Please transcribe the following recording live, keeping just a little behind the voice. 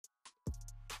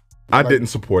I didn't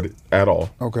support it at all.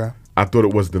 Okay. I thought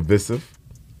it was divisive.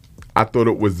 I thought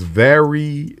it was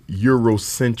very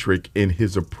Eurocentric in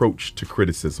his approach to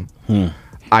criticism.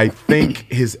 I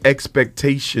think his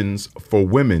expectations for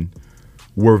women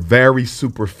were very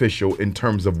superficial in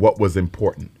terms of what was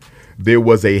important. There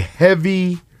was a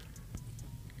heavy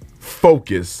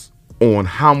focus on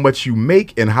how much you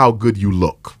make and how good you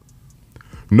look.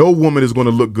 No woman is going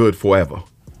to look good forever.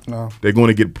 No. They're going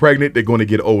to get pregnant. They're going to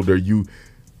get older.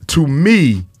 To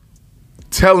me,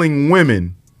 telling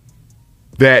women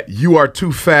that you are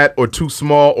too fat or too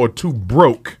small or too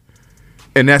broke,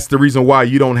 and that's the reason why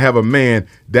you don't have a man,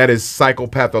 that is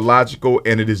psychopathological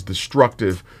and it is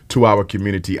destructive to our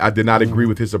community. I did not agree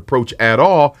with his approach at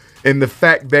all. And the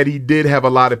fact that he did have a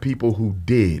lot of people who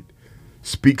did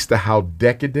speaks to how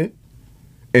decadent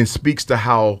and speaks to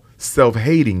how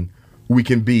self-hating we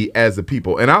can be as a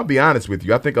people. And I'll be honest with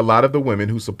you, I think a lot of the women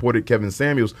who supported Kevin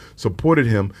Samuels supported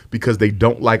him because they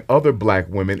don't like other black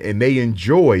women, and they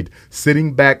enjoyed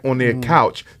sitting back on their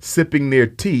couch, sipping their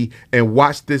tea, and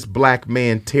watch this black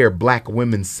man tear black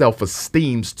women's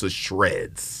self-esteems to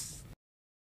shreds.